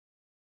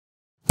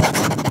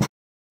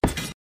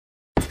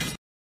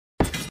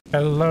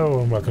Hello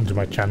and welcome to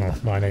my channel.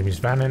 My name is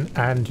Vannin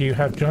and you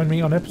have joined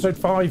me on episode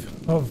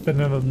 5 of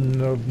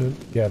Vanninilla.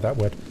 Yeah, that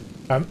word.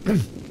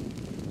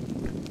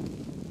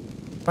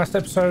 Last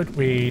episode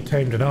we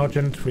tamed an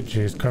Argent, which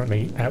is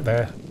currently out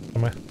there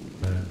somewhere.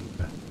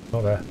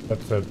 Not there,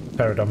 that's a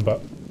pterodon,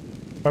 but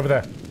over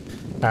there.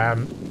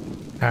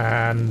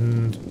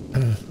 And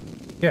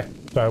yeah,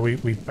 so we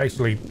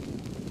basically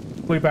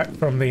flew back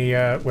from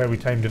the where we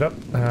tamed it up,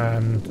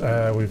 and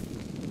we've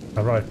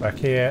arrived back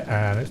here,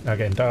 and it's now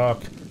getting dark.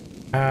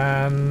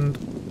 And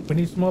we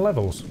need some more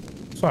levels.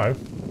 So,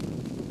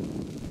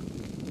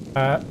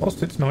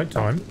 whilst it's night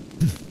time,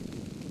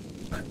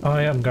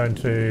 I am going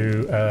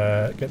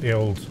to get the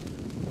old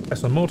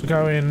pestle and mortar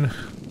going,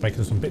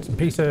 making some bits and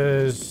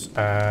pieces,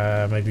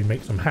 maybe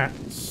make some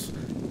hats.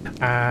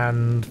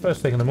 And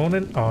first thing in the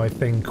morning, I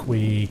think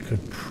we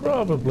could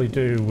probably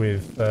do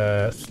with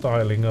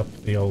styling up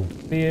the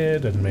old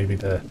beard and maybe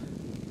a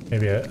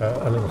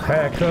little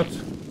haircut.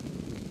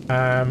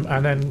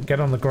 And then get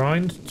on the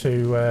grind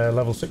to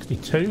level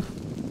 62.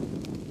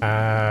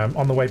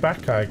 On the way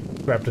back I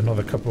grabbed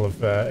another couple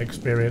of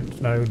experience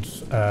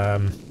nodes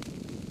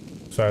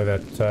so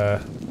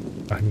that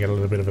I can get a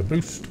little bit of a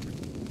boost.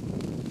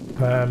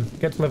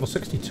 Get to level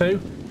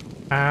 62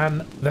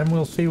 and then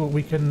we'll see what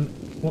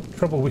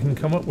trouble we can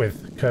come up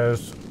with,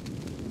 because,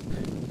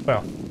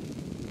 well,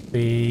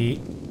 the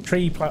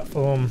tree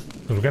platform,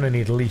 because we're going to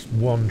need at least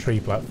one tree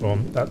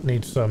platform, that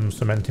needs some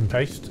cementing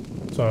paste.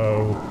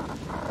 So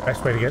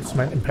best way to get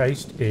cementing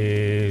paste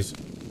is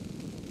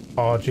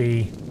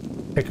RG,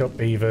 pick up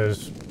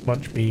beavers,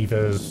 munch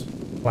beavers,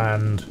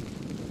 land,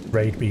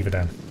 raid beaver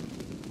den.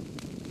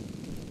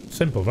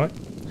 Simple, right?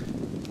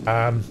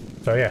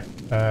 So yeah,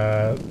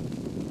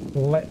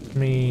 let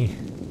me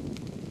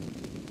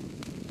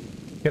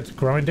get to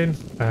grinding,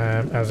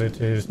 as it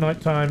is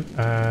nighttime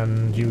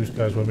and you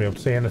guys won't be able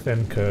to see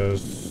anything,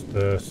 because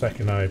the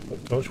second I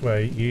put the torch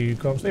away you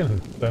can't see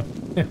anything. So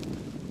yeah,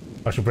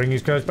 I shall bring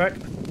these guys back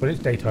when it's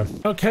daytime.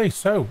 Okay,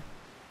 so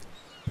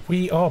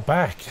we are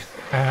back,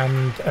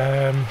 and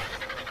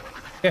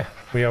yeah,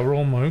 we are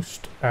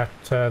almost at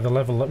the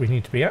level that we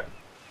need to be at.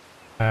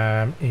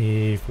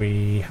 If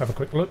we have a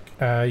quick look,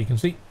 you can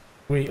see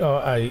we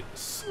are a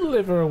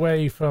sliver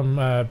away from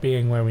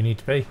being where we need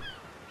to be.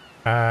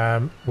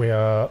 We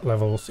are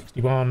level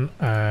 61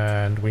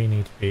 and we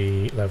need to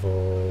be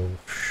level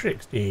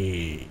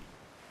 62,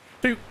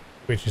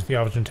 which is the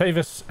Argent,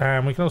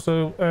 and we can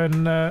also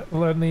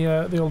learn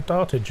the old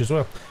dartage as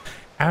well,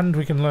 and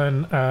we can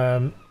learn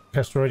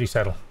Casteroid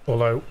Saddle,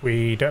 although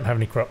we don't have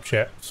any crops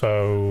yet,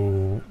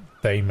 so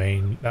that may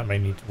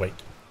need to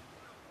wait.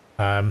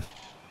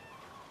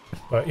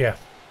 But yeah,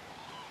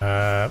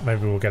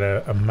 maybe we'll get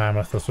a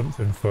mammoth or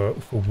something for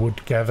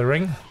wood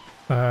gathering,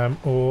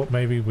 or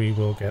maybe we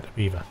will get a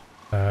beaver,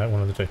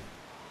 one of the two.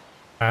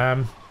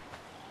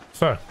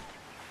 So,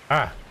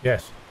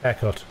 yes,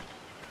 haircut.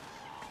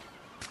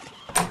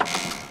 I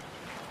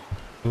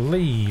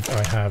believe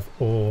I have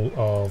all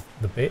of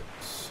the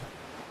bits.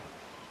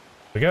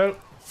 Here we go.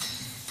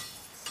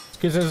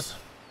 Skizzers.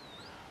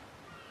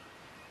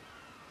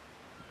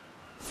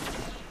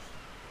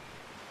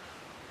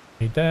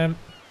 Need them.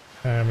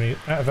 And we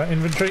out of that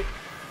inventory.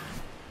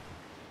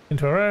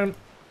 Into our own.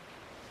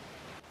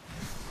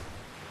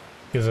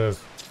 Skizzers.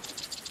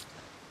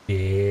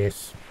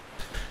 Yes.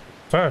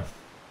 So.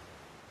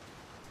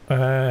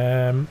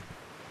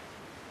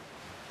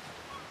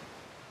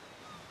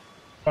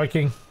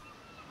 Viking.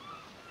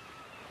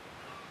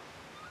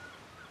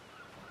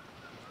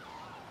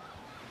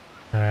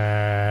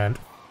 And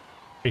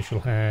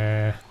facial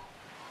hair.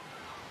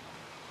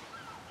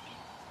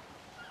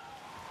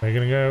 We're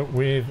gonna go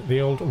with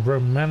the old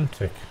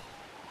romantic.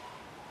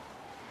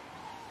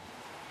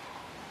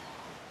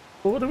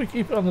 Or do we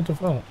keep it on the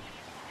default?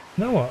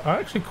 You know what? I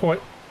actually quite,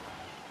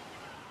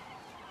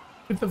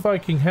 with the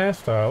Viking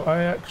hairstyle,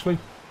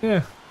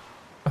 yeah,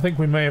 I think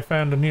we may have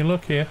found a new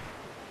look here.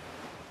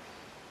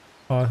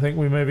 I think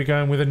we may be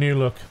going with a new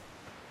look.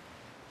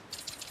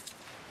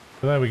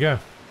 So there we go.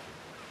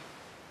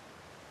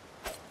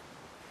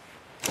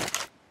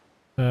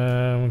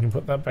 We can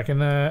put that back in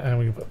there, and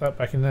we can put that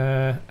back in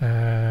there,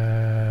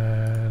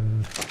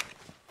 and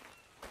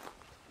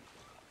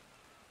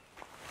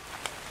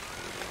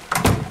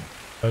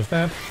close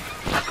that.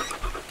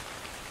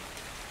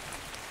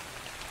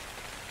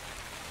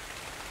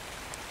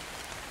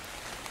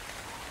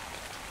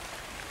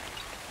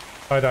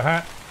 Hide our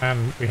hat,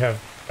 and we have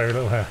very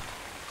little hair.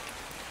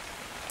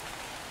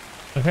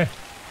 Okay.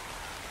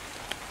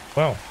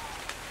 Well.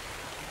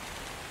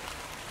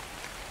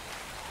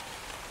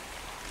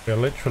 We're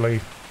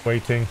literally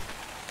waiting.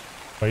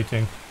 So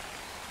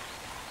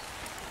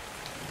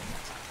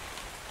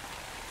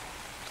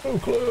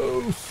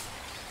close.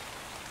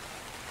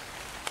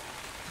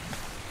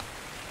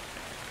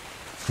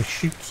 We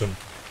shoot some.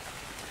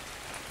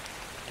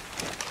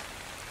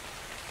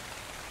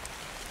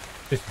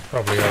 This is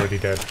probably already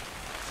dead.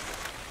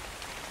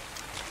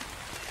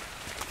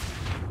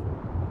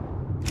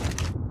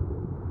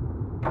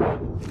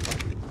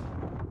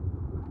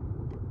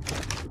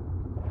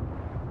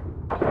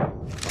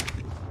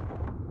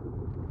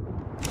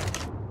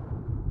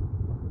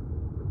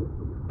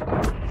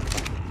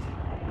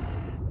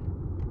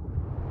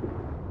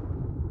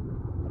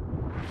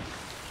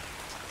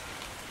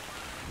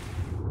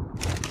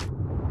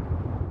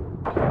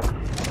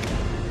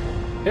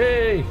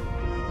 Hey!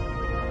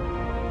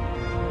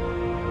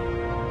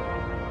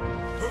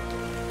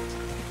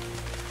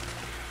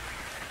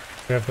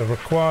 We have the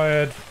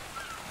required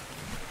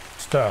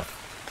stuff.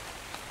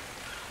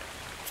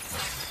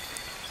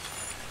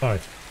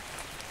 Right.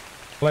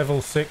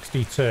 Level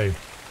 62.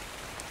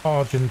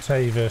 Argent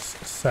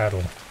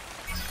saddle.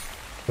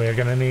 We're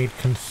going to need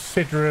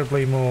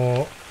considerably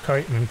more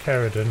chitin and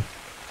keratin.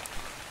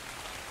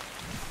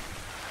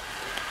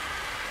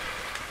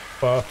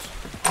 But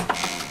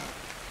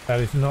that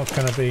is not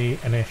going to be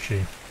an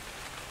issue.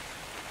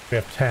 We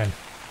have 10.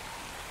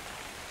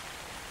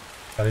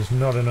 That is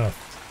not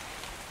enough.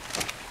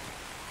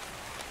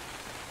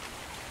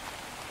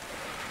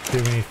 Do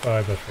we need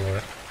fibre for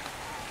it?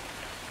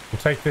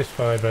 We'll take this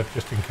fibre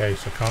just in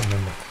case. I can't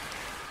remember.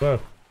 Whoa,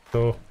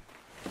 door.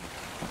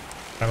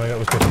 Apparently that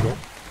was difficult.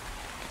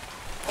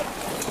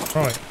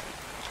 Right.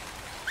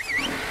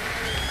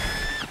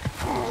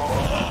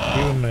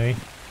 You and me.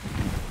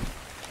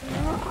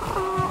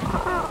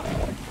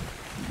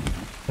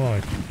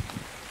 Right.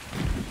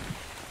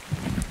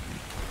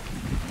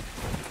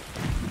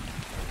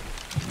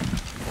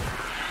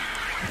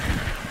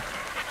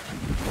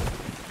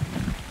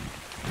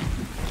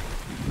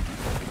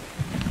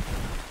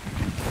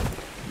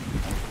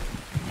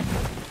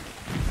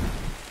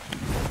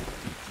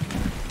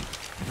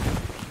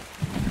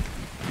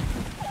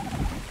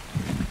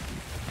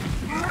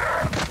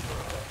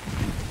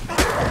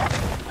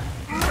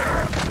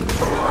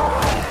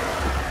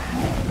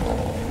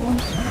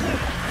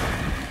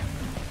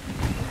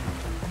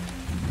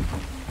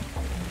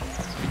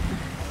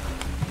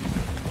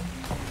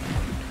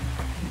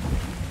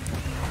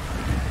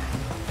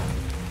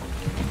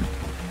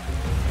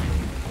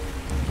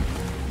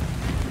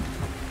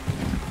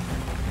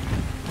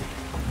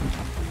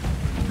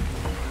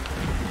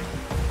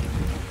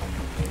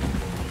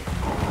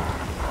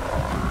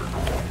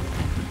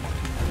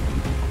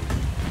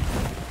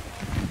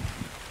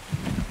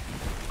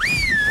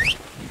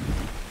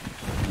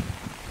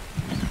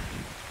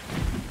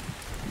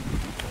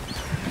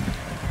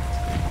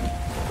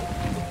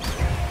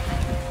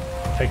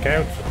 Take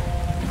out.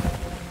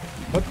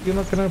 What? You're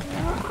not gonna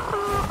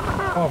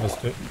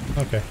harvest it?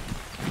 Okay.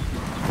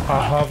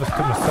 I'll harvest it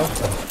myself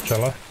then,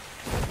 shall I?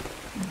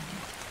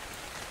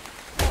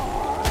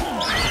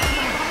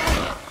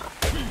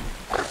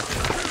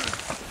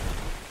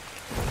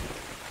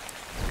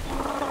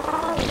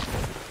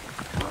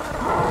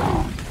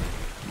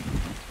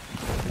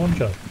 One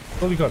job.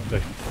 All you got to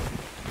do.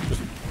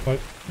 Just like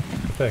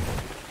the thing.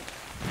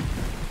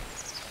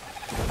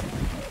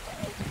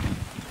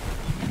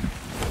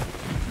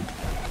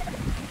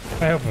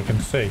 I hope I can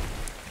see.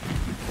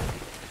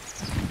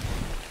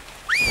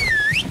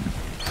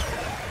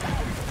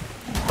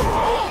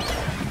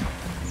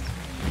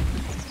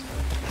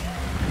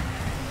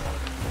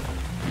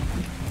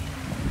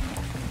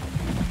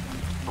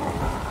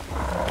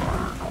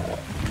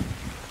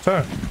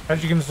 So,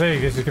 as you can see,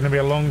 this is going to be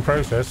a long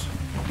process.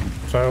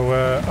 So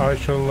I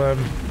shall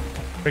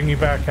bring you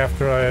back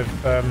after I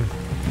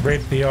have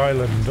rid the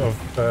island of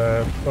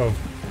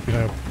you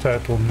know,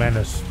 turtle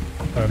menace.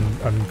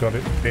 And got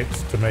it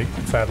bits to make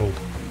saddle.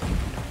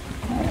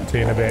 See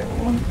you in a bit.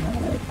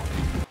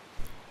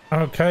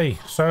 Okay,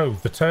 so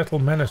the turtle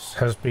menace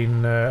has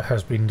been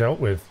dealt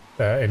with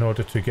in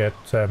order to get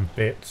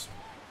bits.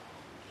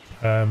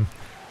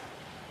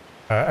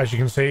 As you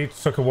can see, it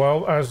took a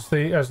while as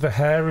the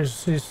hair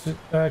is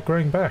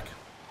growing back.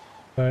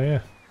 So yeah,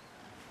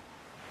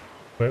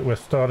 we're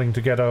starting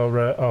to get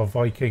our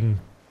Viking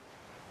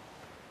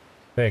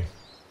thing.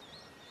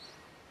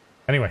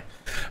 Anyway,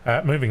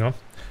 moving on.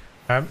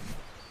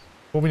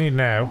 What we need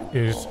now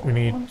is we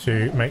need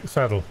to make the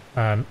saddle,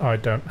 and I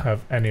don't have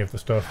any of the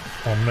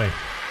stuff on me.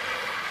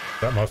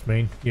 That must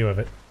mean you have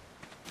it.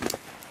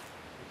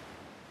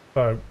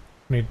 So,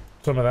 need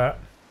some of that,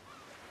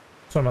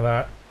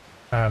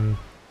 and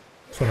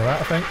some of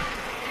that, I think.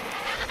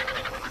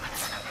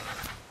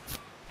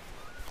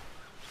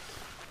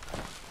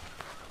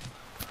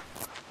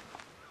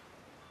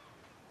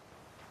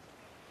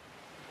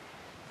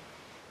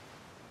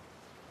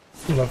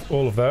 We'll have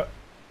all of that.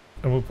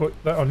 And we'll put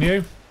that on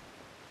you.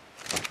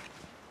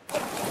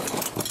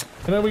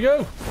 And there we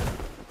go.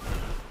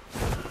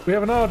 We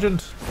have an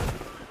Argent.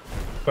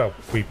 Well,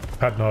 we've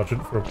had an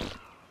Argent for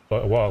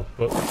quite a while,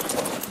 but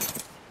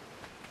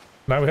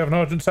now we have an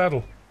Argent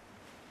saddle.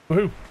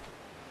 Woohoo!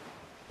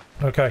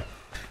 Okay,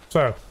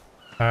 so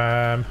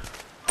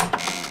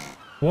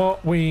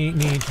what we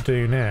need to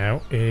do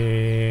now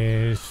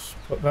is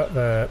put that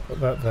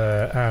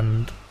there,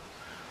 and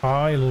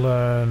I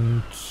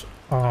learned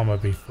armor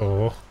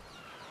before.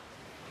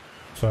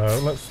 So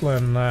let's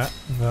learn that,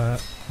 and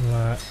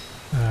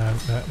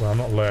that. Well,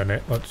 not learn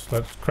it. Let's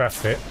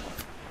craft it.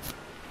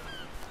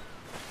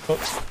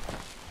 Oops.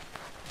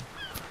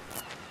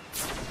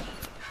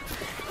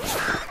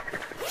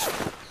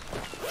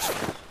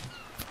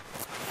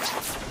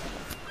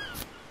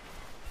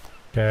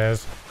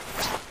 Because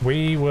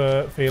we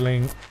were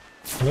feeling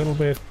a little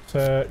bit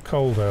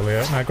cold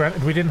earlier. Now,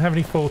 granted, we didn't have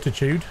any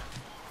fortitude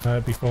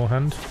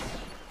beforehand.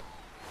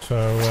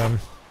 So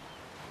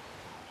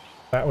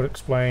that would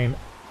explain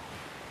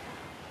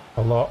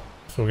a lot.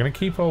 So we're going to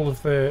keep all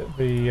of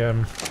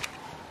the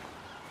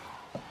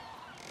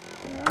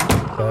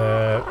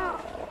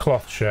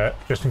cloth shirt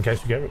just in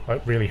case we get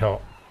like really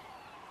hot,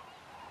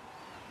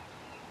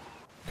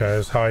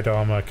 because hide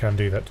armor can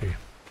do that to you.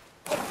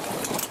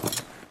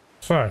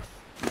 So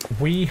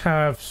we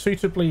have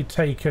suitably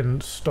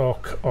taken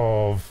stock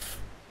of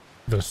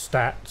the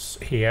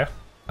stats here,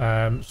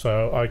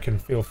 so I can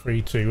feel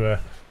free to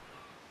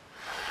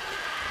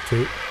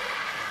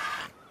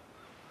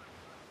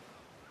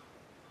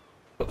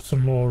put some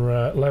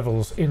more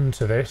levels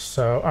into this.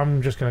 So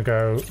I'm just going to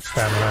go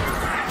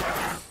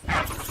stamina.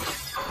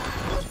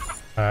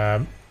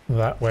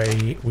 That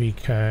way we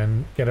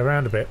can get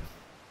around a bit.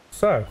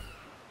 So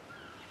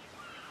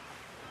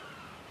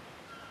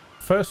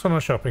first on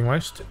our shopping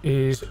list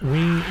is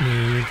we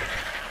need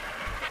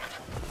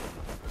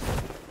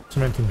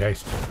cementing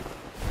paste.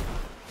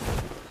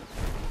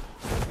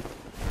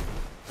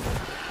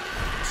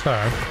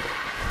 So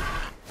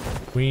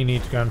we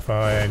need to go and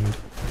find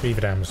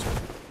beaver dams.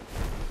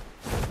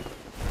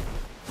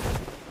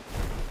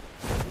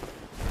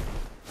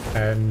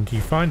 And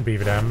you find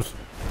beaver dams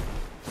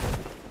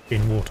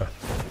in water.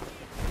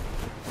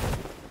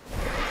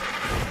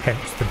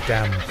 Hence the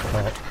dam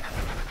part.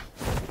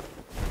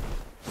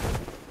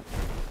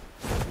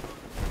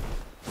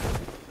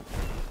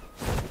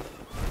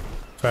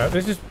 So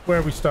this is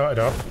where we started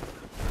off.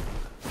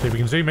 See, we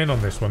can zoom in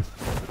on this one.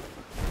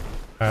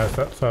 So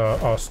that's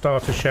our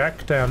starter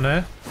shack down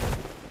there.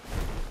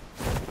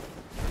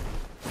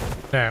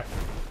 Now,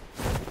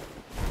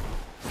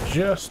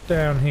 just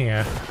down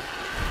here,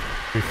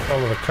 we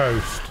follow the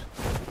coast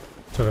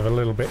sort of a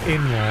little bit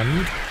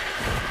inland.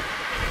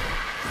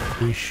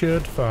 We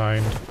should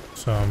find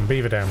some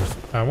beaver dams.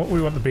 And what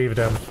we want the beaver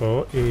dams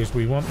for is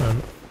we want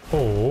them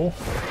for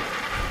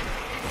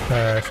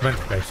cement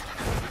paste.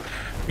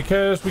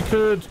 Because we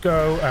could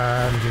go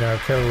and, you know,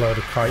 kill a load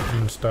of kite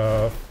and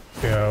stuff,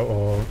 you know,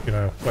 or, you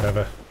know,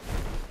 whatever.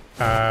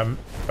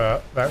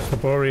 But that's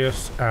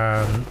laborious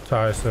and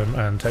tiresome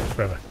and takes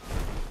forever.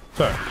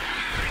 So,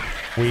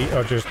 we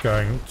are just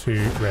going to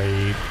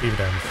raid beaver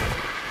dams.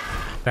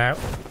 Now,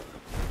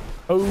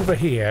 over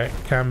here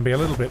can be a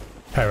little bit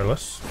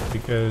perilous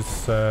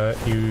because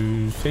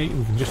you see,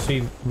 we can just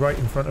see right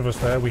in front of us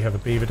there we have a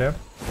beaver dam.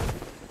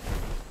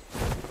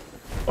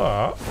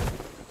 But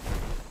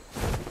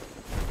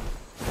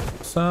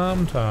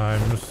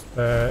sometimes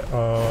there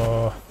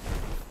are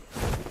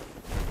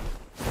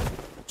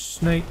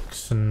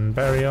snakes and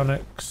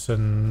baryonyx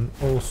and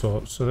all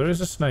sorts. So there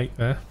is a snake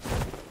there.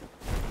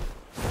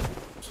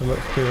 So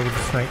let's deal with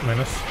the snake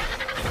menace.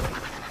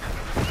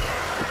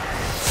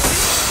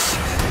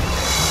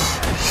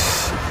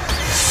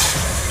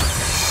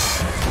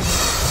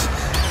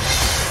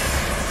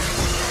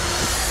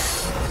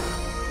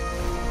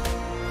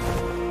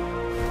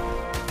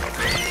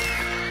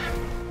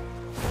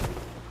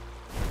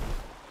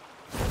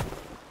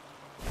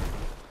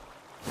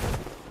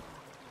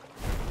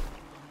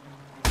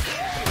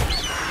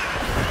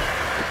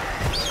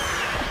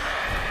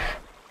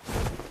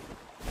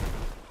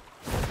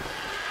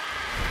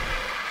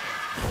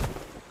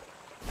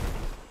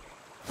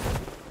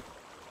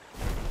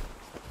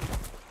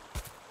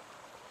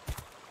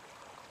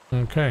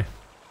 Okay.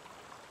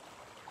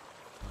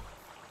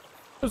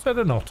 Is that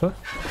an otter?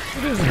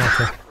 It is an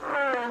otter.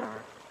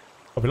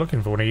 I'll be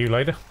looking for one of you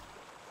later.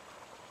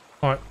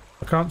 Alright,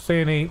 I can't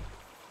see any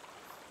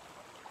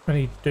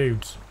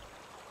dudes.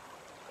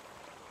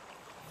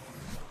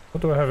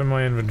 What do I have in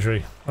my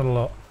inventory? Not a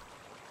lot.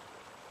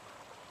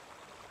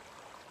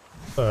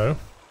 So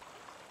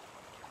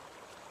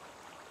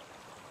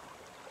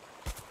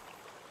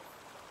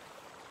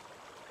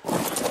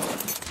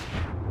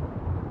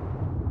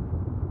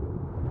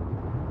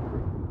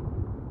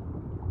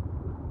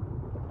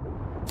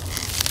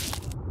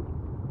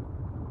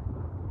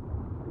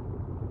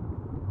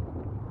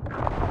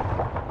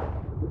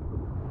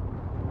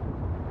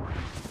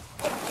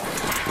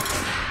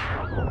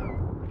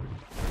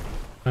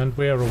and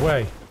we are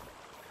away.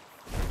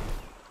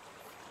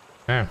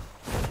 Now,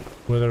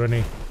 were there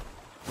any?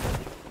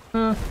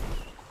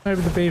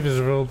 Maybe the beavers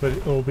have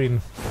all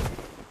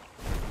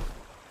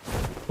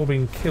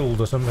been killed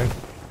or something.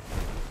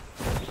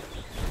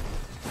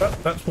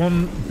 But that's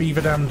one beaver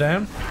dam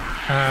down,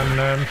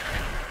 and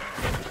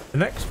the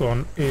next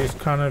one is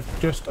kind of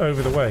just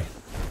over the way.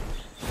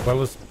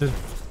 Well,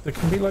 there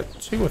can be like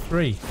 2 or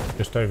 3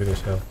 just over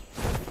this hill.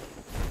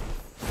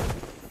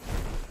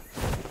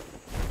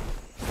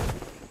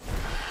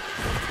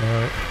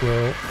 So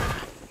we'll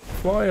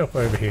fly up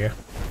over here.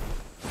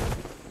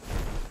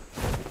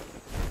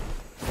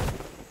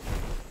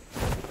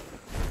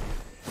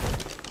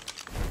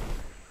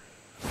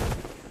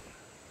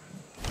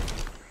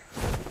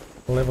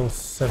 Level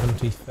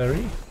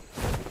 73.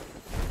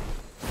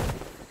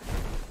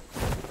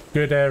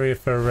 Good area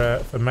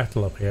for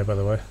metal up here, by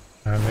the way.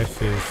 And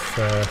this is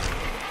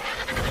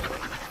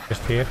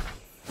just here.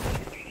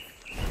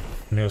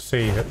 And you'll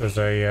see that there's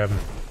a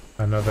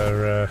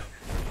another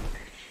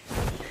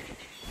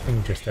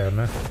thing just down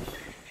there.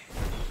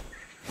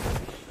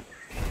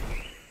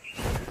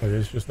 It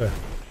is just there.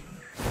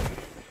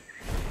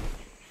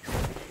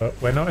 But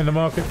we're not in the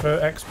market for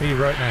XP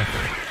right now.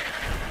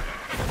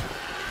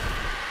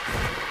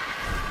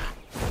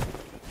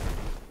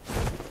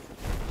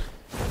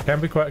 Can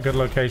be quite a good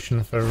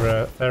location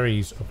for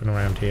ferries up and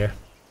around here.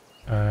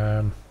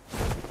 The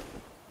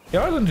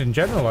island in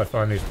general I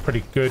find is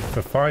pretty good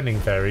for finding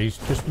ferries,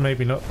 just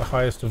maybe not the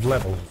highest of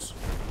levels.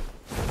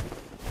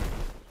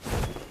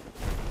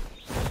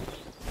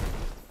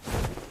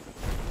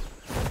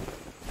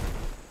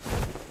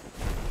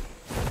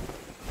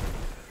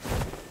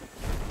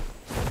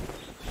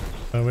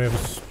 So we have a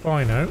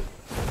Spino.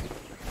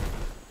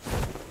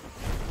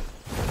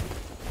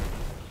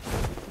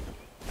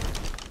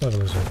 What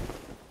level is it?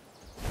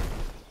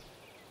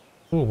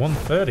 Oh,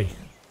 130.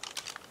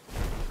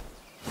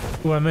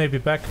 Oh, I may be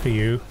back for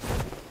you.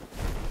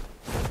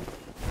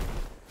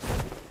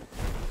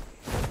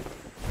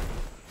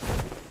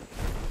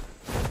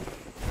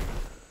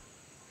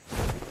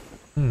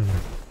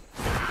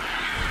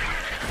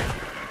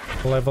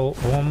 Level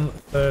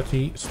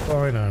 130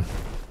 Spino.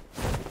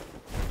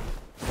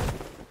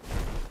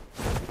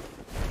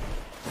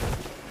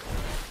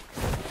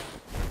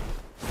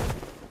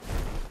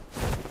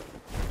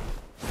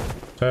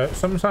 So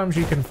sometimes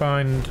you can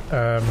find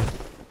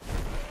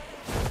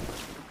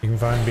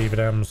beaver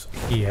dams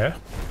here,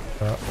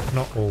 but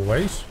not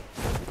always.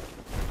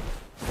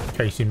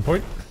 Case in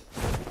point.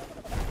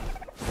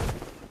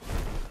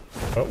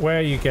 But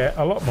where you get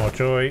a lot more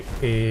joy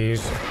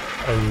is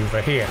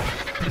over here.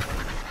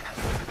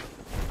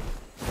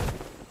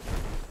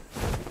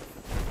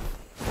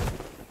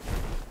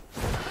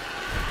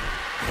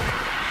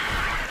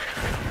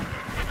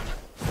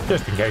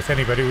 Just in case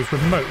anybody was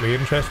remotely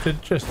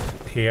interested, just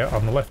here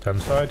on the left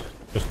hand side,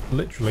 just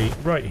literally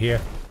right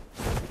here.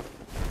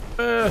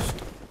 First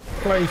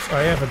place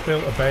I ever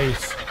built a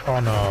base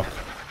on Ark.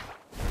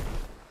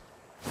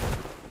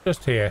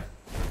 Just here.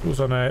 It was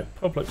on a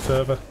public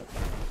server.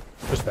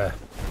 Just there.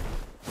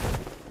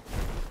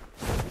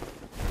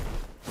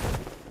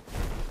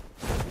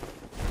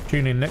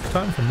 Tune in next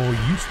time for more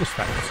useless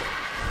facts.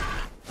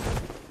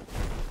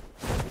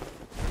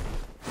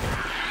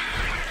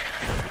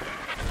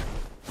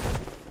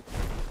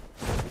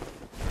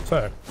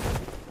 So,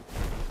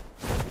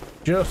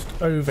 just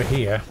over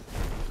here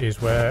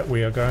is where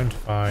we are going to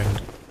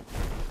find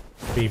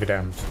beaver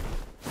dams.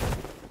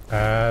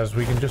 As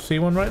we can just see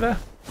one right there.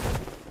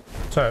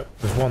 So,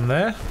 there's one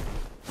there,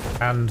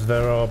 and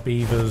there are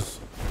beavers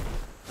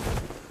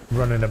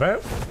running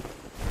about.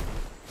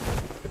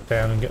 Get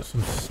down and get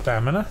some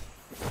stamina.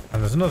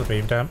 And there's another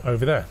beaver dam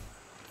over there.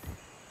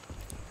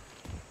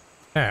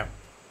 Now,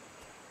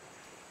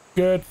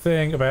 good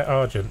thing about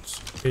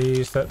Argents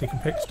is that they can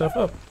pick stuff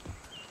up.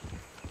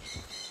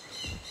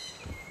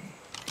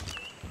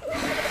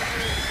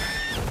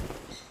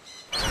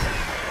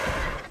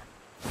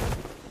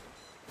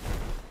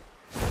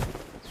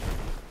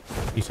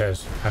 He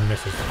says, and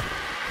misses.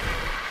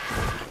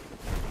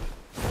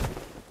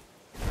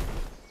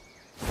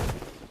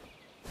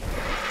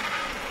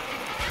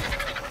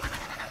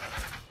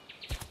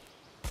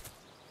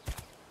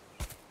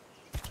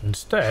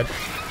 Instead,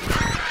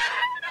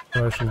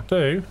 what I shall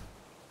do,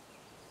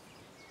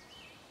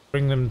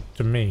 bring them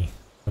to me.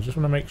 I just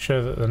want to make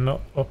sure that they're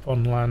not up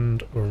on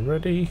land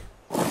already.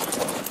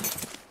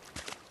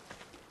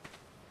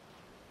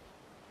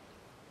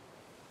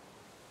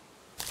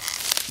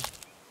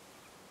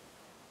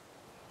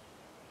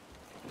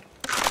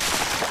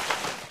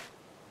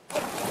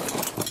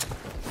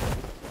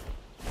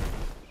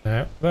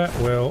 Now, that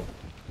will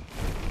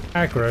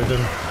aggro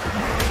them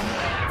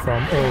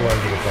from all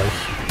over the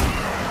place.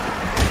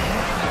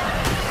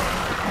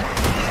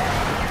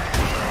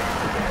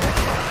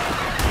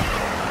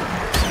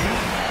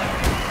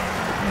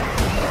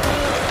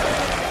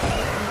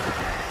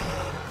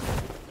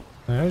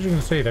 Now, as you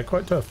can see, they're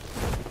quite tough.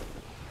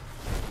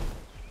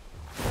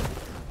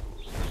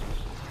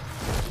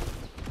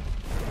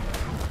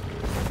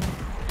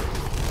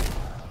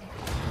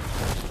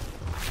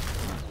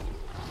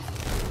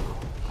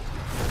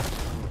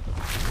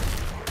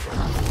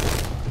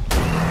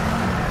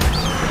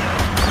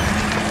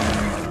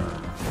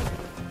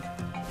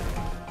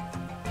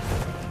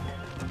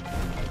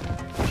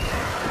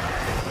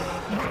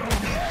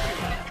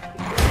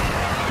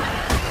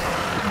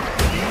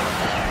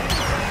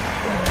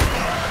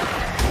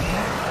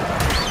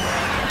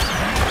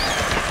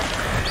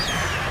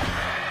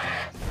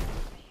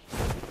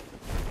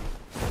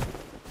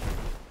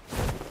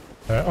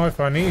 I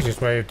find the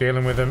easiest way of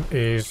dealing with them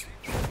is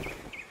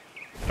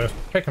just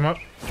pick them up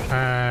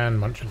and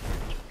munch them.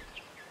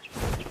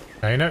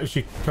 Now you notice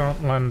you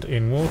can't land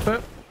in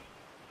water.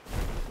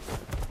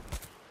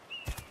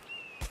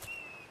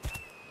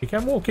 You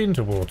can walk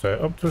into water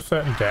up to a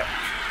certain depth.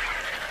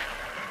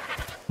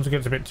 Once it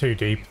gets a bit too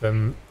deep,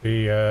 then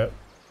the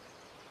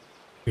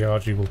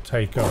RG will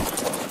take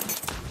off.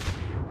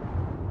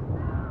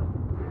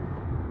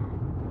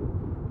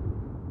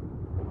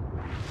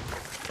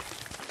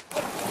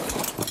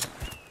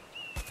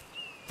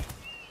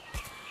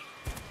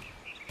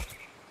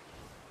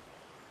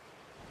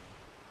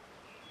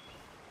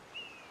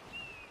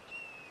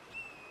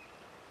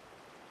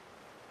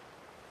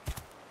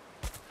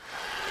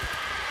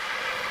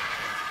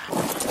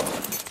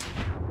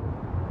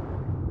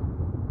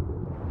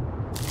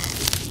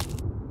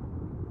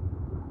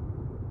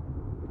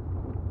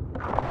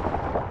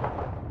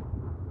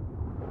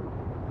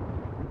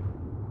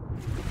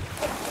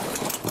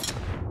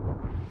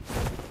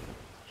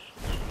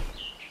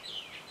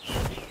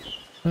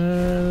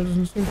 there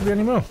doesn't seem to be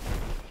any more.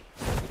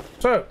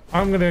 So,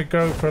 I'm going to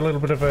go for a little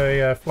bit of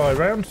a fly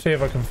around, see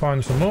if I can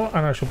find some more,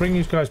 and I shall bring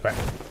you guys back.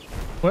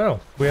 Well,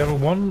 we have a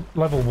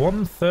level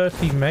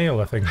 130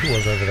 male, I think it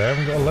was over there.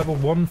 We've got a level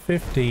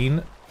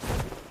 115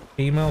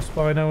 female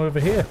Spino over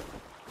here.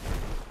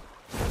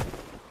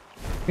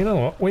 You know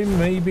what? We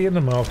may be in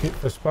the market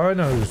for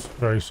Spinos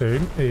very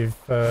soon if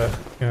you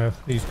know,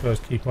 these guys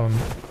keep on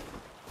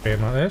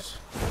being like this.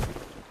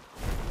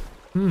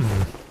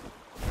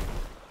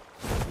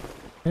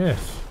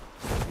 Yes.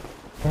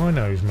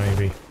 Spinos,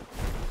 maybe.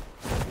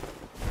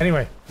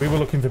 Anyway, we were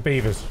looking for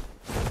beavers.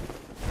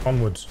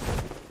 Onwards.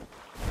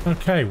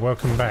 Okay,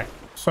 welcome back.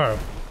 So,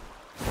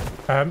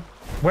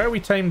 where we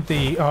tamed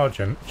the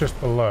Argent, just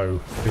below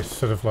this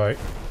sort of like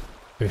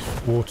this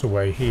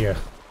waterway here,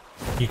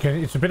 you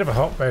can. It's a bit of a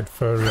hotbed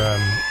for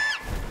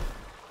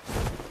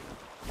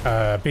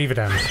beaver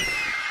dams,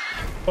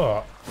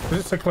 but because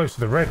it's so close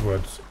to the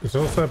redwoods, it's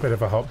also a bit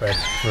of a hotbed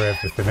for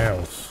everything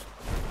else.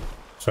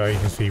 So you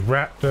can see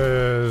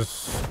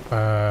raptors.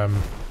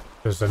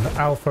 There's an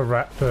alpha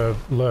raptor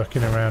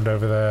lurking around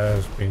over there.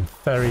 There's been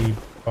Theri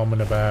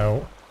bombing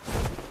about.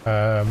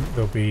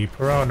 There'll be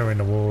piranha in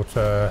the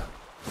water,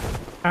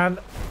 and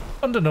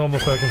under normal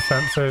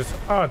circumstances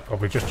I'd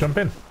probably just jump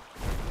in.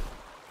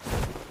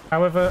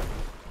 However,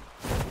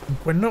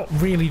 we're not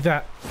really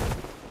that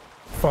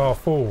far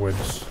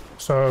forwards,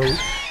 so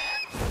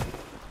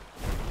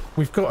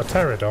we've got a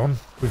pterodon,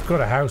 we've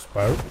got a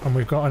houseboat, and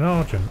we've got an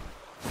Argent.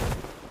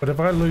 But if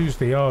I lose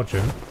the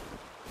Argent,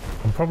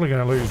 I'm probably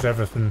going to lose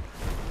everything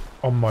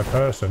on my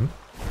person,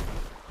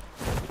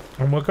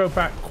 and we'll go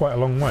back quite a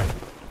long way.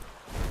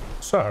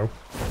 So,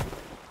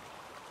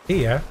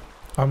 here,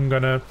 I'm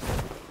gonna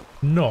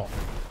not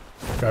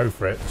go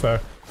for it. So,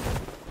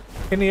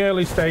 in the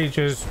early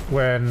stages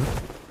when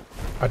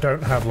I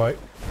don't have like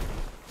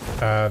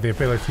the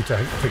ability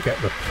to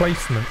get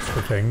replacements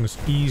for things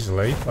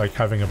easily, like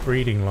having a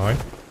breeding line,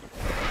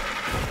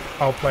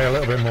 I'll play a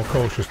little bit more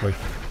cautiously.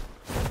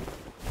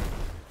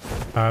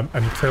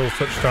 Until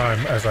such time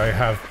as I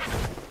have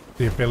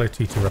the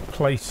ability to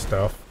replace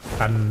stuff,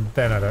 and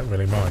then I don't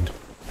really mind.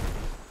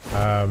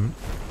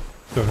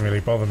 Doesn't really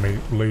bother me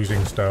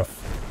losing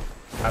stuff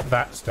at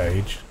that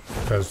stage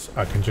because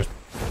I can just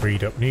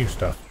breed up new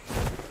stuff.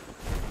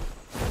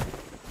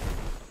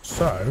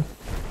 So,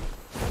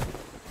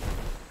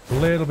 a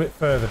little bit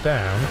further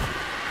down,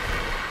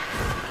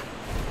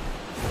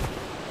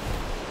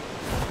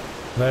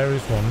 there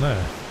is one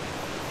there.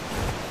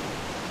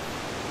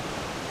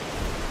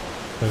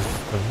 There's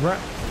the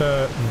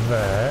raptor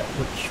there,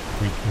 which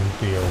we can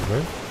deal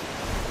with.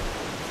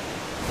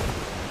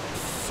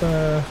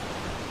 So,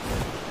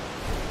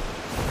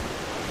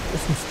 get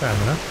some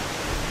stamina.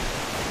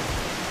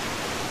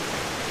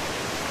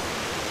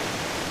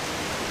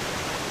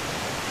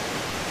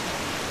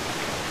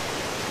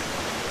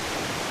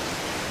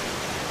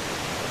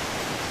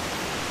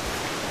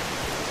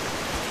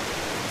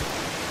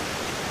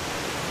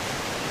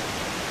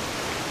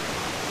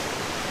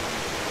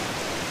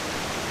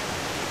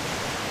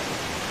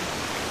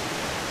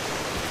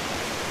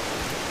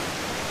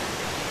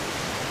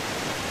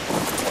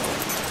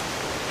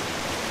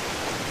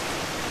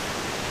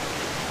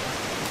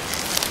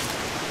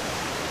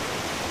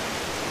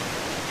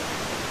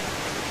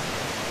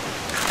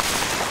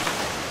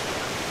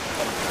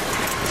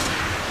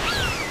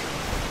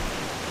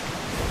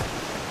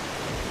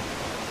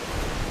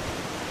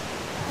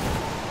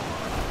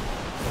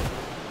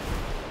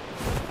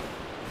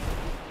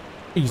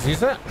 Easy as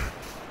that,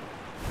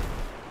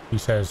 he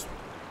says,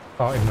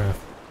 heart in mouth.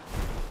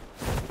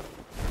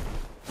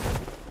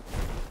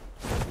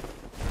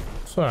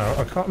 So,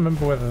 I can't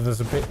remember whether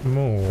there's a bit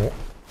more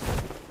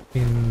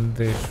in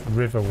this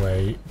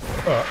riverway,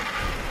 but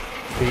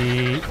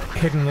the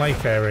hidden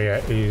lake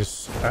area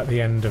is at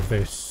the end of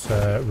this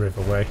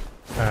riverway,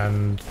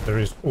 and there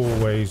is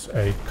always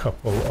a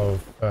couple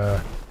of,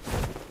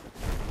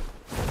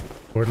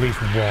 or at least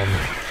one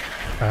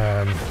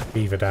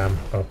beaver dam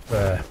up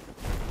there.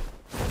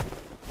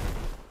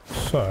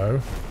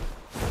 So,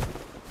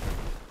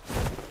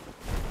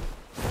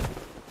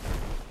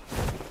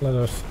 let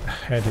us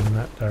head in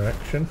that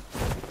direction.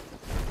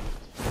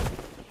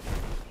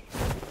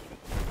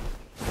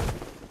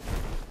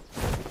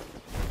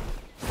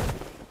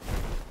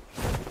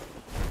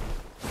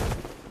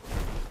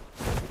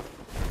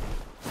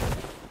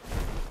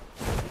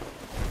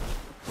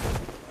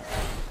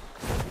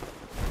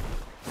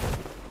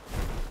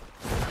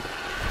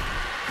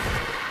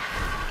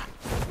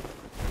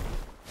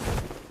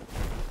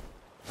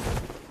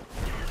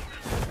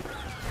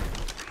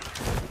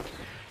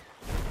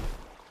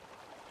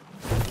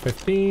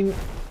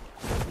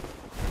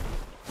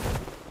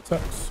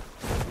 Sucks.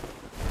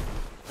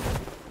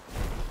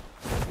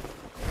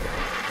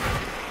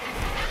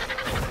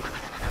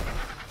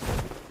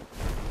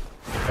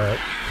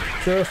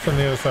 Just on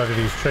the other side of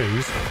these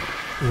trees,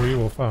 we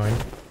will find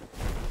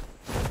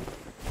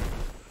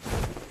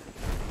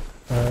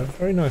a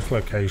very nice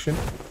location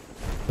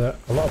that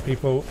a lot of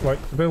people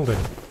like to build in.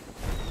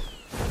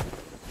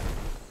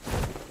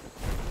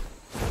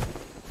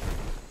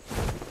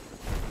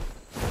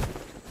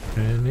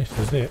 this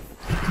is it.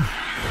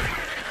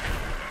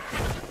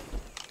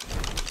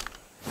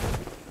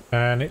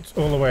 And it's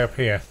all the way up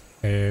here,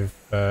 if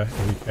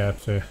you care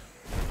to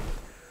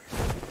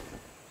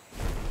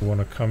want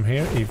to come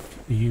here, if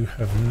you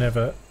have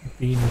never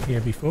been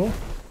here before.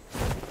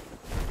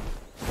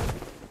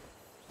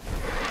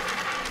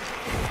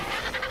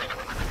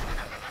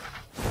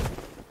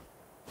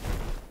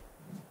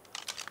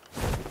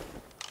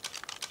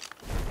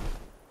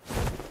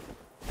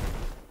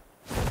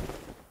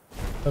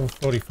 Level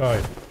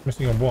 45,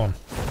 missing a 1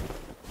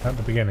 at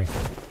the beginning.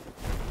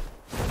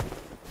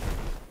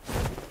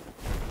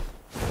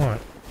 Right.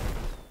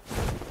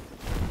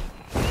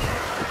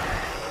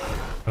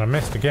 And I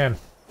missed again.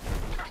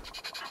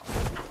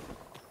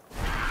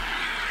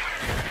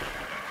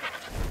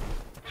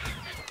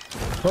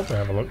 Probably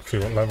have a look to see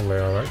what level they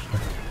are actually.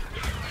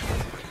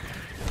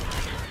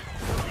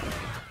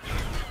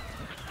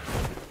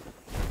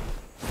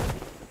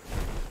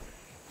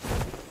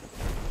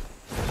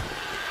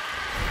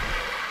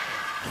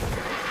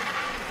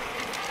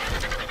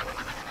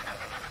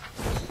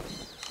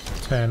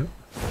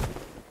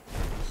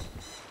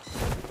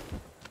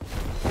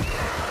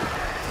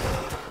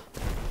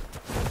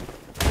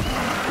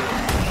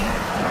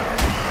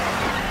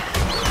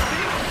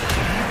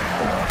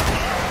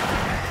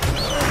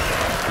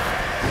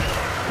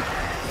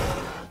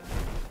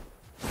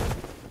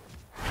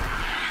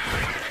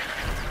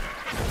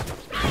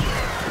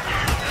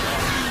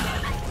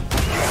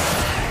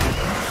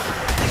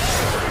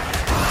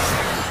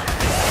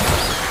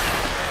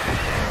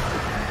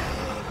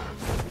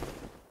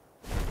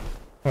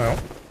 Well,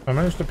 I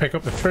managed to pick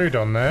up the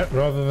Trudon there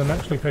rather than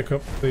actually pick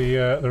up the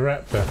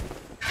Raptor.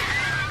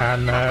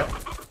 And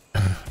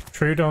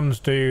Trudons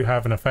do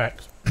have an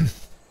effect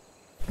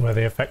where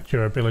they affect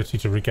your ability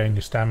to regain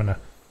your stamina,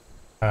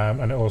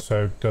 and it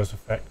also does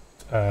affect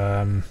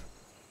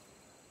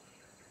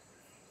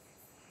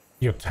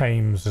your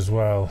tames as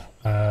well.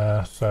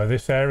 So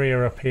this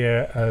area up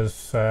here,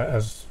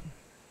 as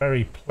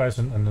very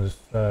pleasant and as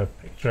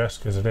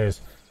picturesque as it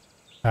is,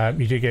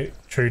 you do get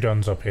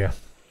Trudons up here.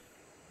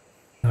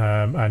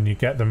 And you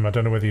get them, I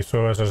don't know whether you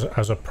saw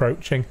as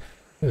approaching,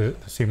 there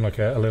seemed like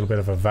a little bit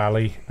of a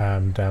valley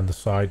down the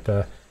side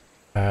there.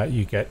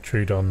 You get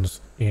Trudons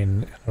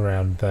in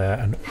around there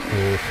an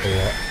awful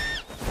lot.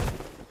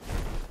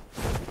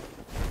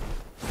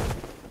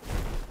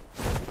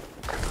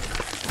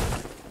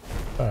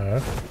 So,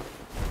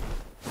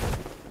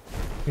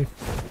 if we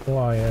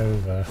fly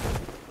over.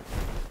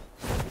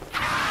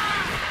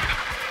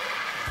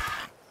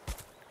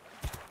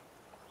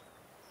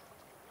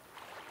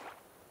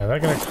 Yeah, they're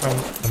going to come,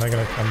 and they're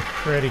going to come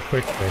pretty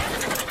quickly.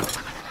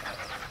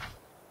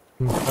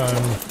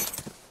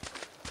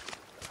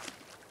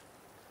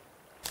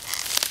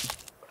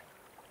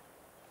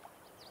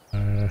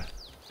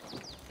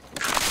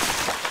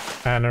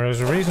 And there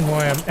is a reason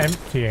why I'm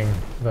emptying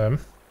them.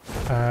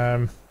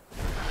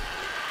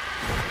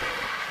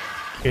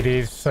 It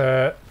is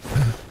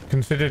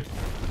considered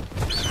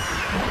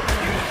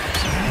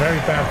very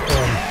bad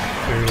form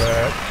to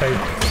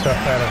take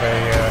stuff out of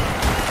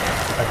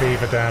a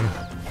beaver dam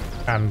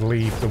and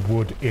leave the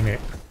wood in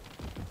it,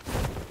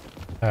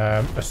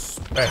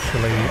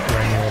 especially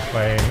when you're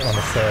playing on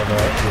a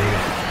server with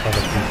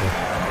other people.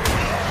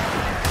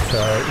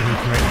 So you need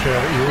to make sure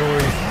that you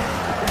always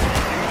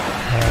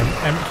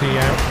empty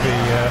out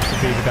the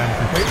beaver dam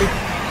completely.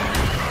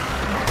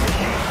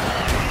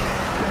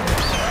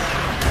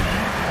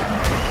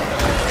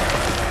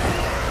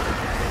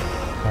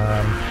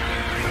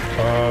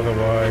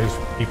 Otherwise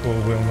people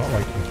will not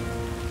like you.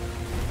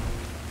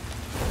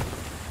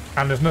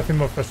 And there's nothing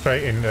more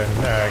frustrating than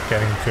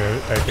getting to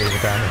a beaver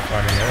dam and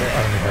finding it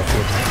only has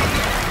wood in it.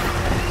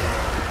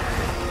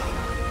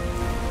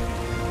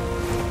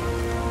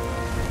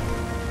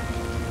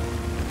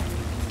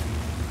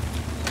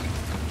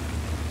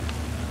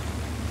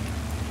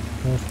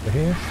 What's for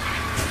here?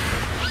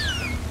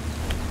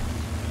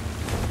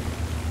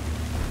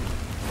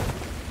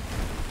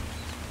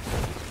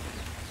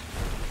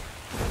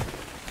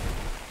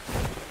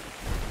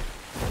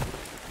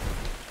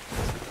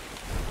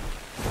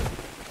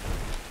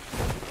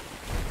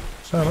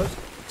 So let's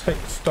take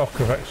stock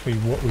of actually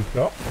what we've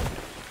got.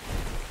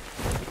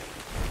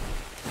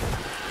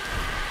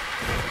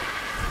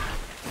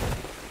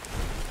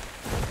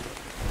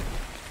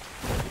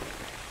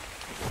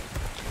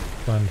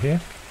 Land here.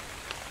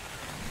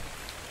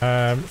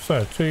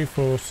 So 2,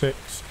 4,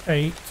 6,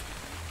 8,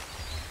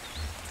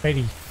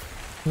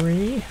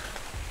 83.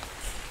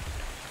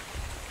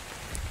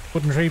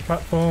 Wooden tree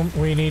platform,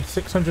 we need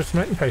 600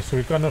 cementing paste, so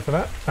we've got enough of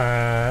that.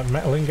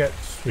 Metal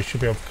ingots, we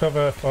should be able to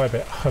cover, fibre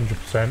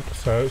 100%,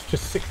 so it's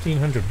just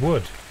 1600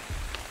 wood.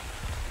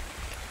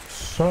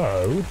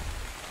 So,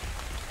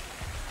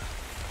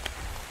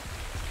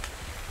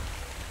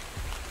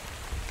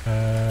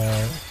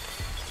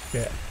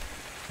 get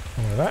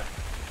all of that.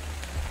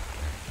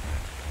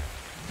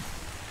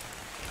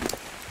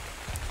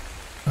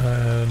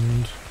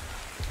 And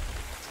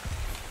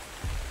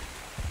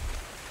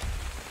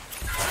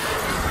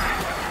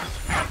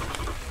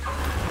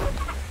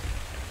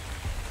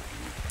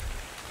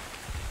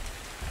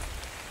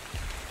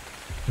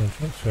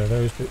Transfer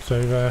those bits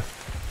over.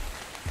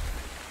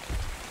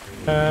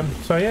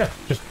 So yeah,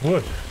 just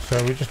wood.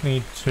 So we just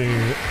need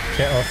to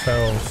get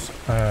ourselves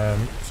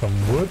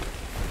some wood.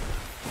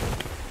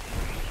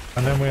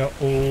 And then we are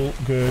all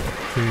good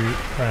to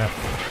craft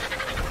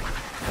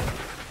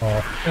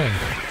our thing.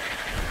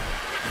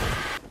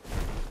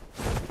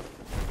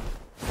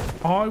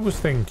 I was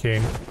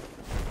thinking,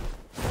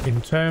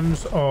 in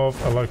terms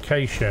of a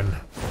location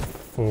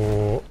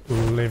for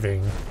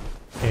living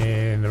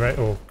in the red,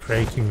 or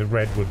creating the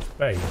redwood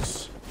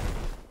base,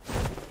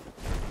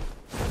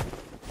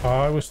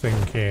 I was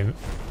thinking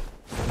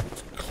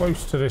it's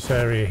close to this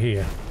area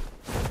here,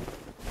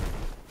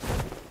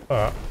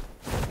 but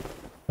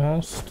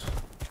whilst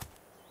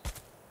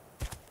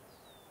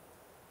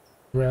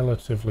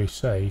relatively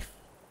safe,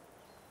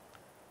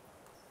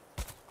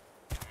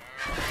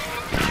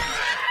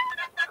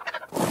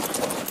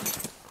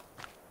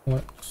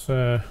 let's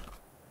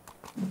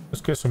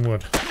get some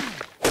wood.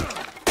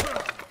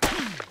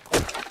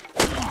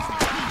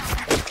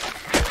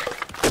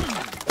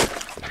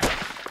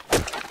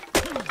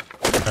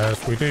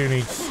 As we do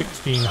need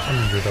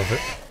 1,600 of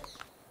it.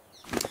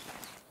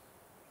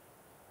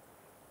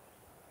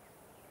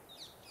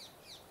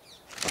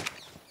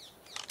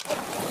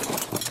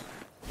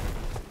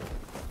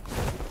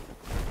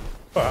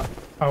 But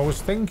I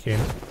was thinking,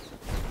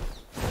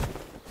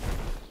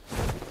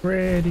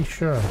 pretty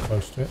sure I'm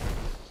close to it.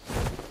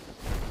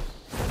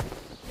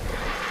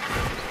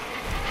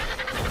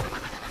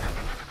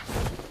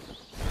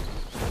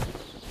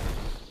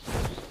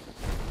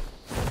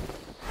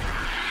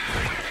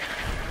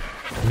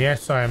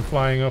 Yes, I am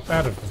flying up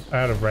out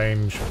of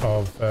range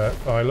of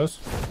filers,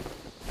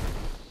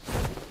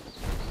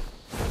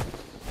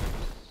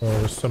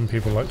 or as some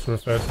people like to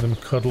refer to them,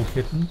 cuddle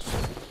kittens.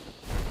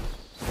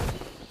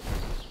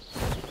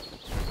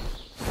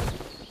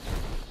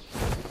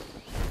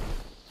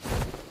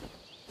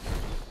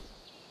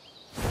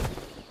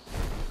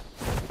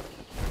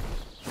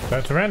 So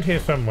it's around here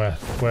somewhere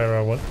where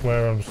I was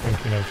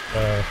thinking of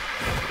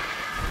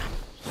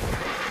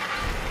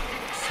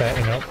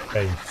setting up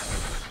base.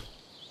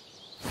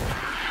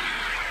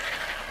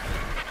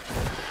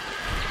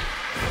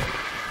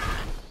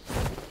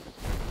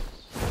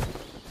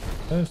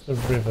 There's the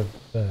river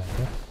there.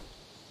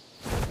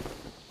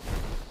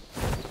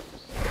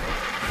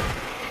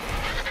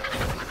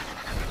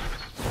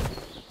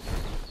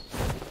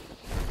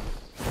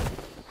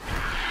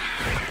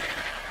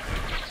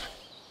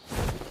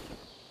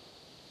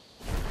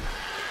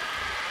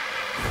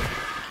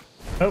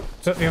 Oh,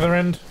 it's at the other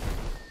end.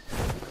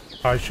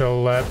 I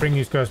shall bring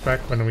you guys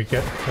back when we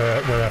get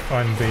where I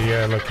find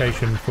the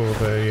location for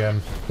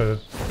the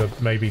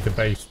maybe the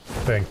base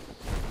thing.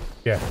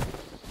 Yeah,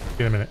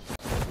 in a minute.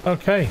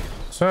 Okay,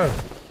 so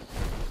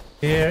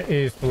here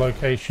is the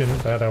location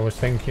that I was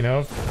thinking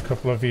of. A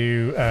couple of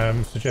you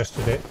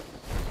suggested it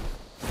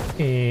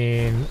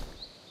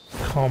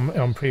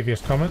on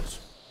previous comments,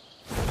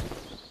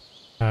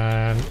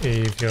 and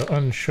if you're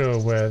unsure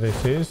where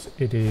this is,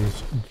 it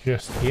is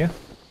just here.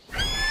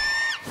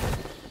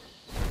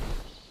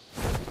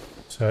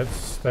 So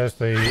there's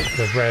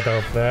the red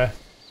up there,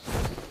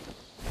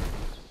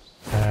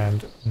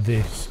 and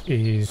this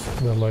is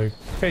the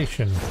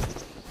location.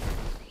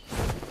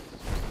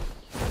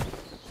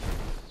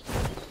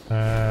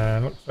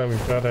 Looks like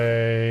we've got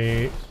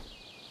a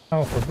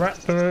alpha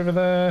raptor over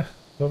there.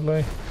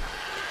 Lovely.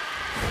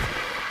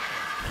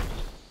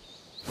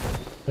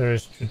 There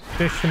is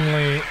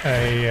traditionally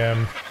a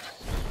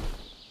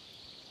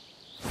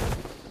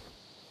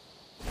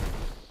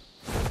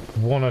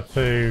one or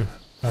two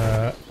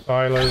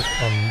filers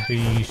on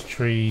these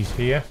trees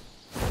here,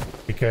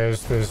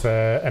 because there's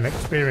an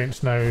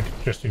experience node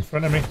just in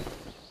front of me.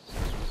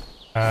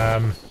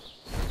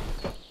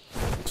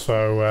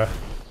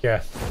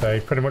 Yeah,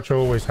 they pretty much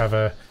always have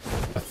a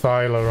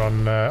thyler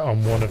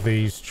on one of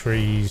these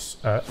trees.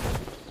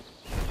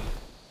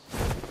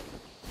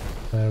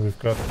 We've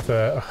got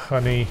a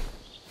honey,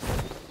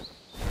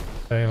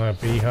 a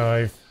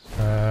beehive.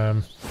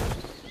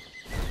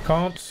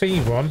 Can't see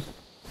one.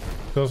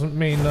 Doesn't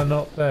mean they're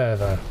not there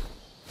though.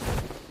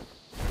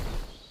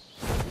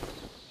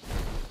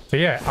 So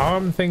yeah,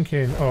 I'm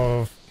thinking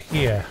of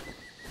here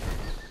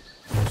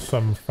in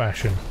some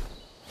fashion.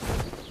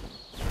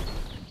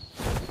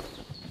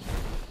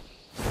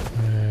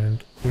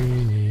 And we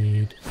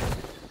need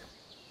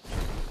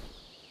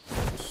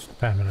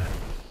stamina.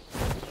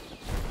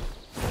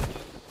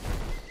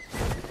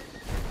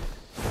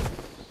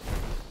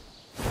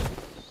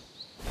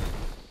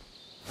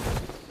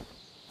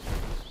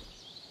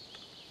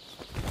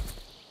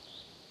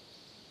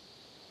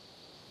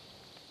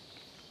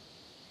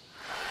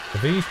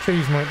 These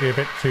trees might be a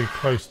bit too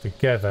close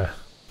together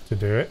to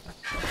do it.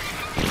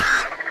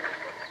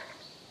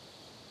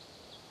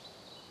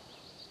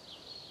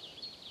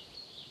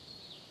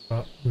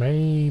 But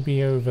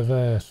maybe over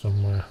there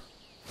somewhere.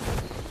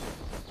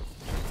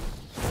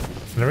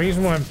 And the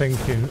reason why I'm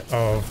thinking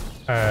of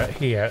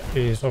here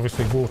is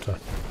obviously water.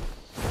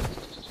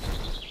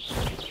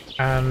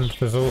 And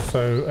there's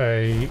also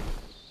a...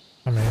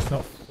 I mean, it's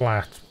not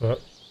flat,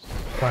 but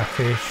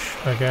flattish,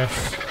 I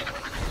guess.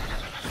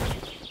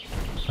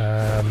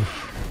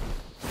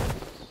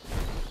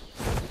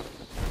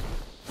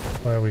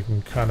 Where we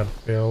can kind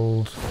of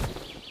build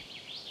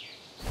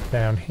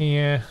down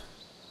here.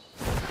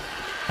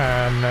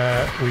 And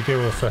we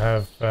do also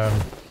have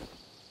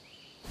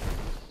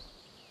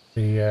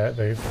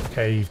the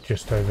cave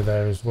just over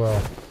there as well.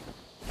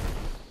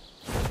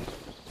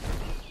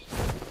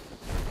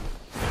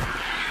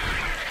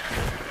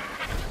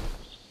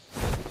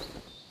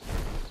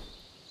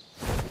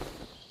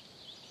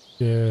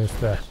 Just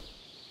there.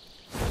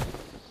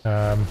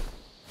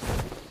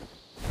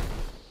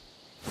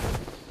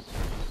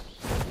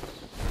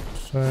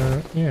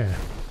 So yeah,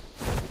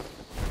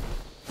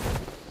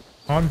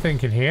 I'm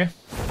thinking here.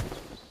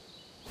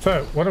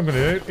 So what I'm going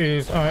to do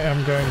is I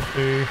am going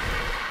to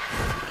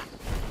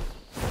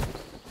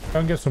go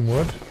and get some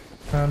wood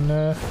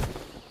and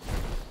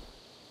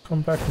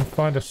come back and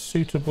find a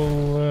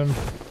suitable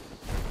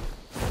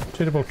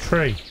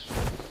tree.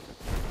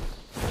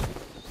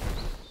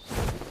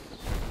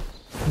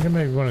 I think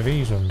maybe one of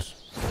these ones.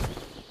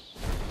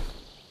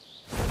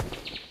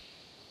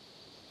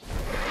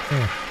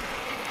 Yeah.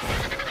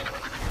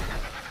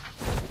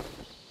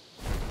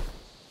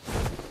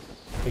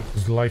 Takes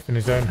his life in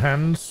his own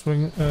hands,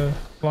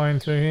 flying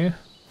through here.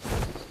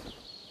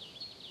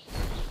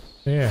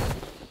 Yeah.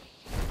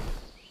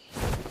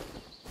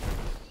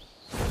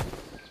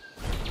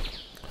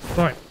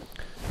 Right.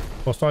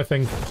 Whilst I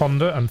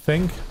ponder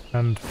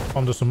and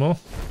ponder some more,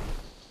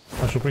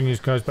 I shall bring these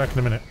guys back in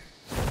a minute.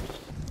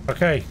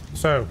 Okay,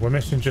 so we're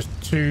missing just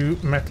 2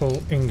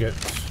 metal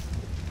ingots.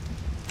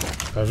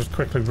 So I'll just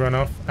quickly run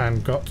off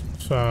and got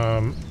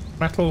some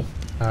metal.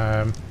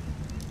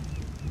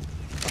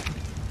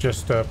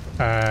 Just up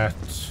at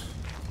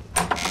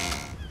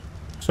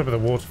some of the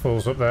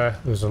waterfalls up there.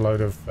 There's a load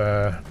of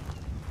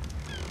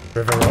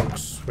river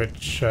rocks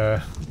which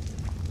will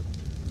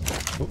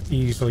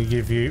easily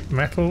give you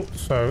metal.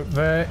 So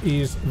there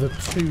is the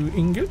 2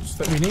 ingots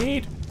that we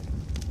need.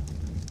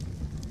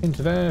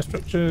 Into there,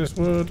 structures,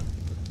 wood.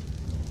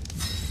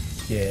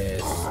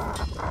 Yes.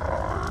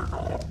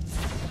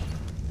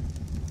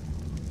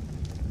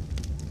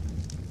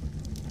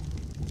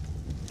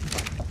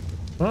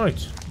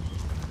 Right.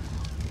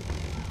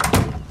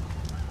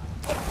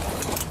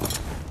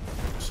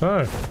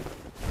 So,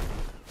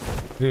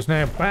 it is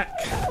now back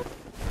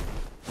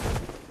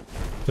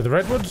to the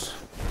redwoods,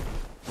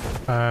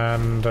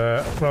 and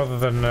rather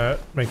than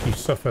make you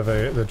suffer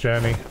the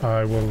journey,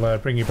 I will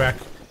bring you back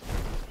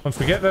once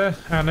we get there,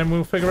 and then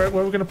we'll figure out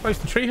where we're going to place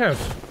the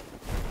treehouse.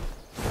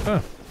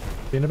 Oh,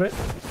 in a bit.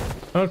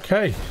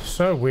 Okay,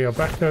 so we are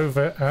back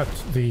over at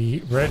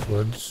the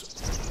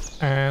redwoods,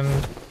 and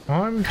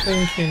I'm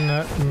thinking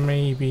that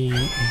maybe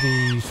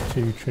these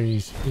 2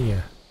 trees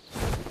here.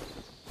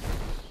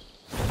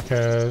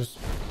 Because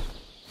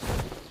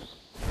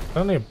there's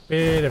only a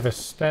bit of a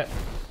step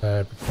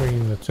there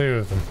between the 2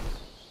 of them.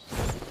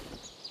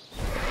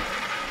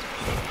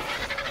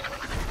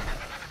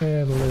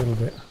 Get a little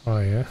bit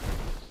higher.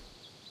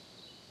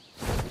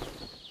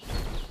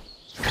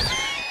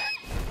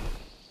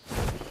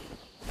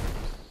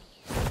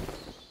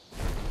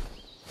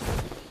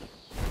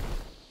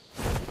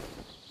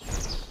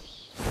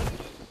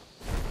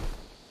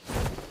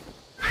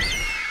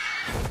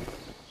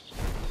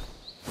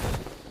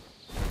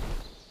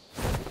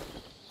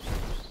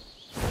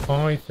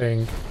 I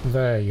think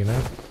there, you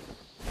know.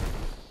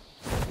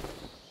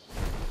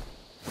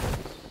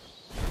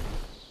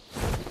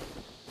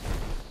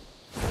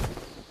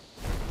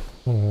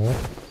 Or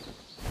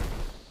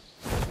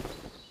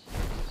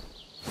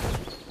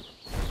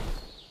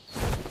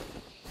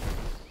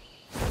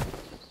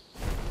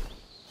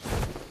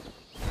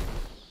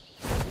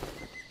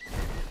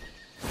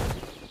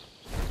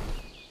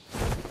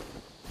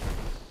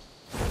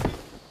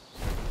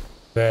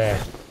there.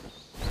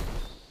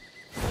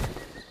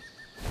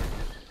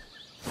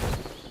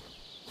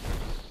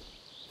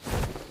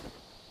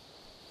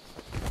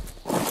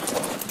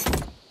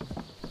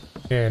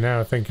 Yeah, now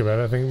I think about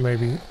it, I think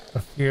maybe a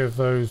few of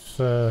those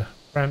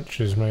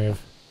branches may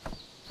have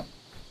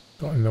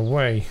got in the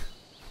way.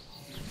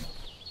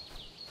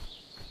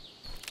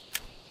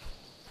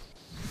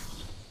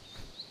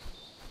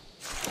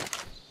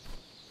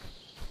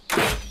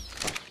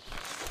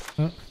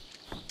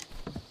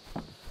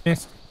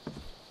 Yes.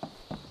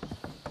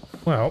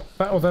 Well,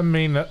 that will then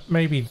mean that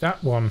maybe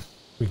that one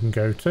we can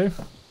go to.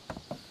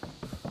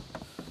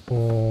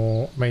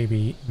 Or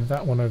maybe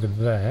that one over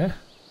there.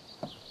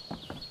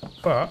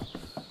 But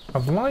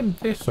I've lined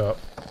this up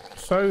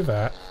so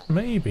that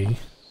maybe,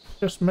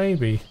 just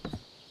maybe,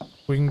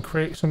 we can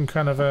create some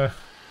kind of a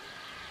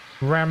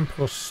ramp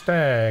or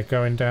stair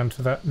going down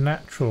to that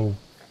natural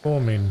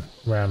forming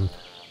ramp.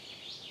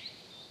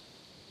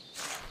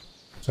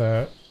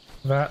 So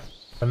that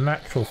a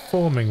natural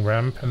forming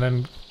ramp, and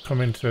then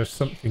come into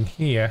something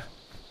here,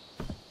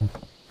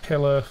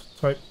 pillar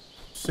type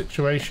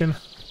situation,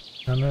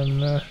 and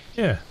then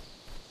yeah.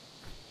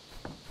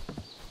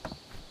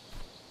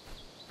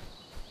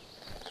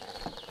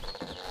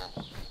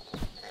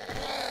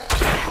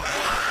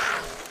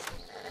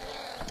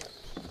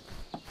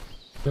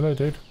 Hello,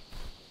 dude.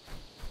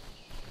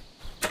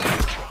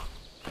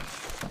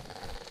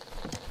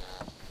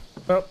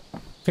 Oh,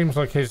 seems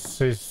like his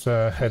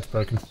head's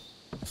broken.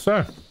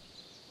 So,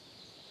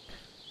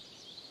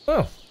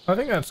 well, I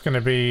think that's going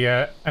to be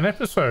an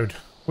episode.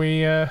 We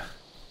have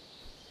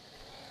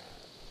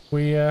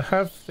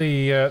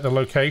the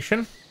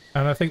location,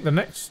 and I think the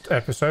next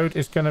episode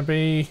is going to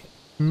be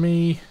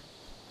me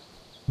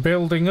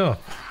building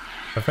up.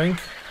 I think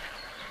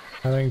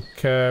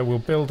we'll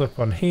build up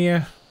on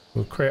here.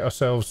 We'll create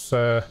ourselves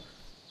a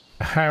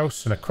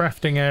house and a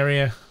crafting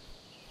area,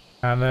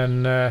 and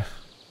then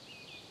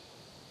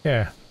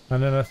yeah,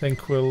 and then I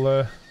think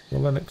we'll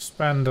then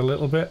expand a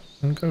little bit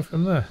and go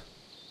from there.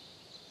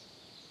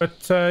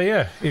 But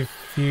yeah, if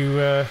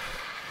you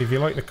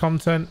like the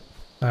content,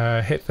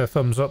 hit the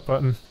thumbs up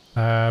button,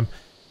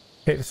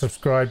 hit the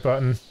subscribe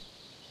button,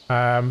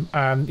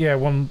 and yeah,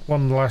 one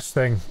last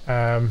thing.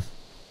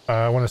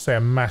 I want to say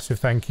a massive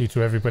thank you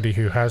to everybody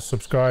who has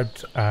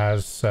subscribed,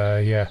 as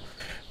yeah,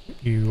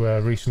 you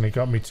recently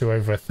got me to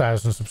over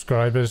 1,000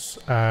 subscribers,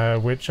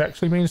 which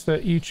actually means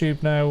that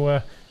YouTube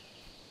now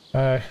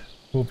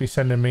will be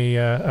sending me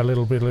a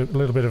little bit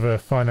of a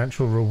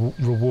financial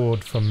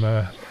reward from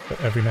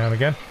every now and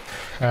again.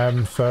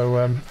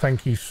 So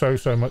thank you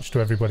so much to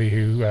everybody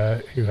who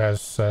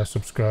has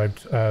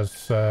subscribed,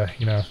 as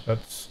you know,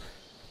 that's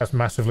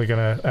massively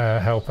going to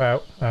help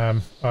out.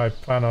 I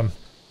plan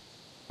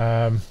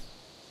on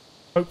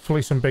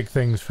hopefully some big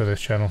things for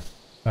this channel,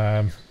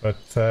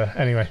 but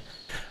anyway,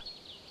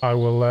 I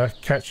will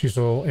catch you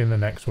all in the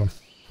next one.